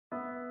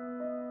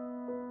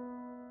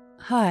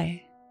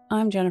Hi,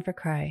 I'm Jennifer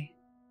Cray.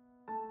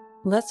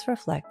 Let's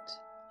reflect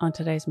on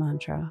today's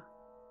mantra.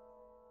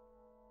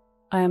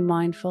 I am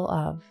mindful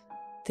of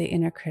the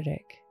inner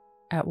critic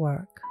at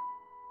work.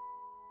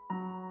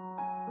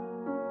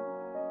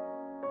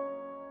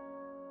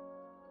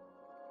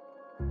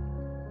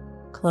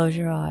 Close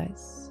your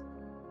eyes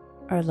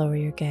or lower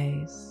your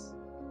gaze.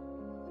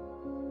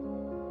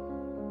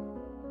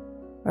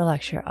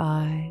 Relax your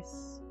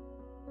eyes.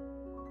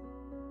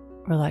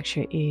 Relax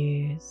your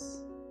ears.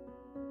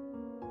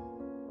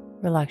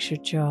 Relax your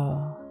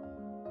jaw.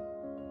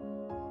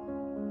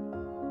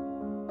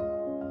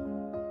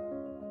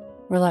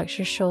 Relax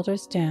your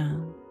shoulders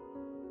down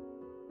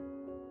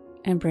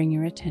and bring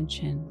your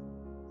attention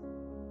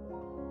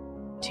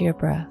to your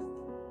breath.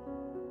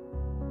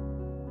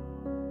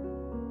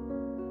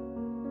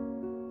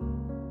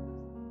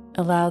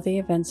 Allow the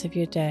events of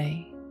your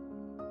day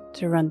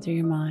to run through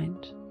your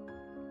mind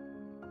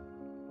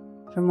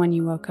from when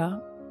you woke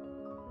up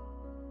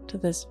to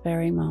this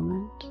very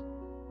moment,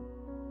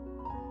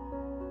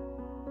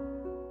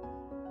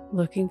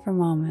 looking for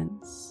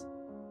moments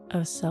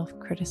of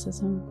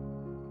self-criticism.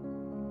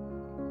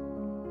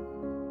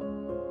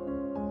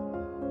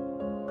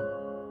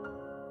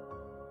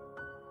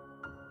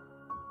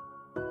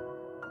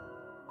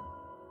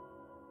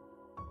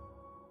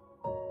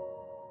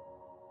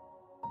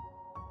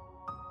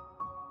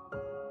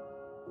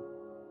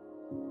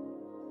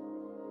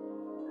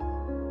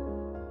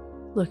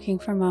 Looking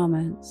for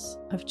moments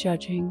of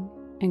judging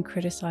and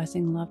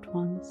criticizing loved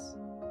ones.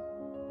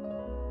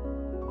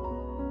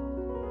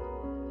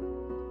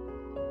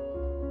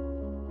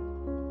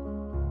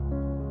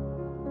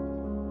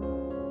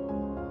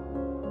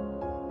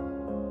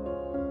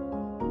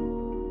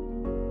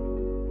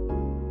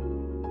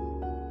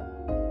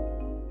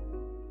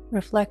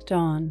 Reflect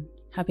on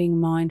how being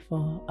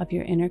mindful of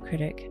your inner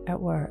critic at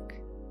work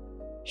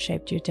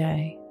shaped your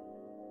day.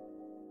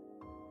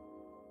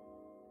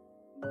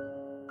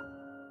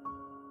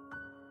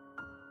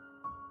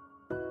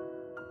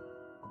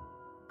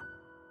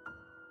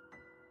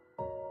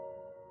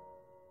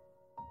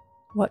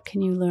 What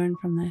can you learn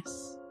from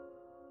this?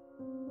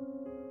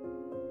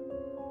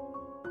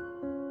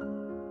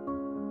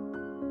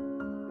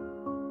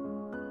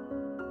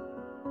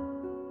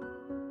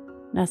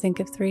 Now think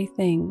of 3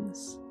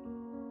 things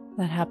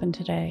that happened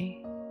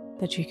today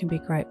that you can be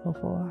grateful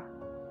for.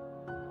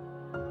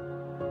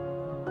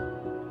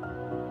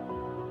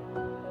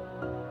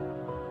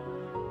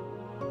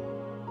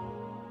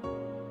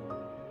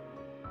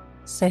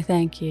 Say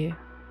thank you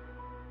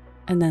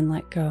and then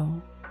let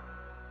go.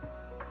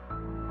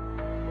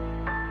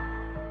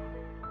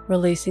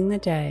 Releasing the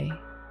day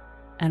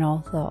and all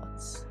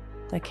thoughts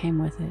that came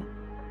with it.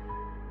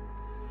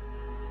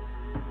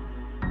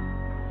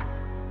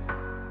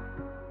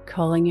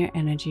 Calling your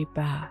energy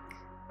back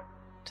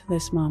to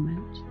this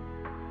moment.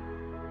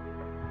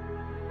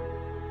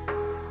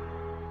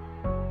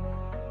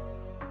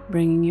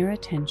 Bringing your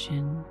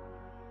attention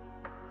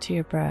to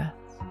your breath.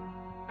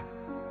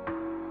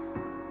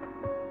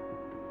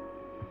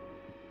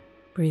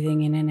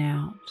 Breathing in and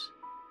out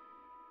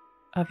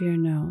of your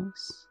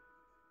nose.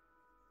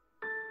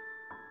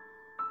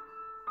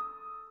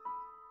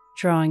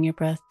 Drawing your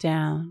breath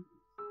down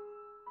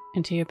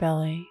into your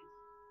belly,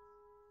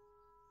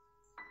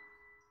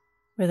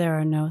 where there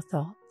are no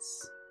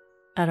thoughts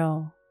at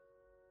all.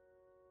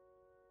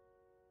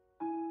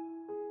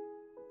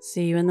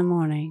 See you in the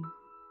morning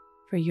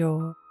for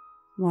your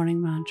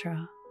morning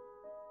mantra.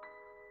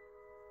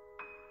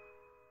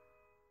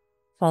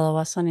 Follow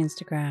us on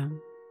Instagram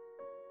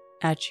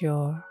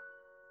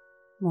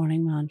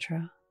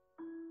 @YourMorningMantra.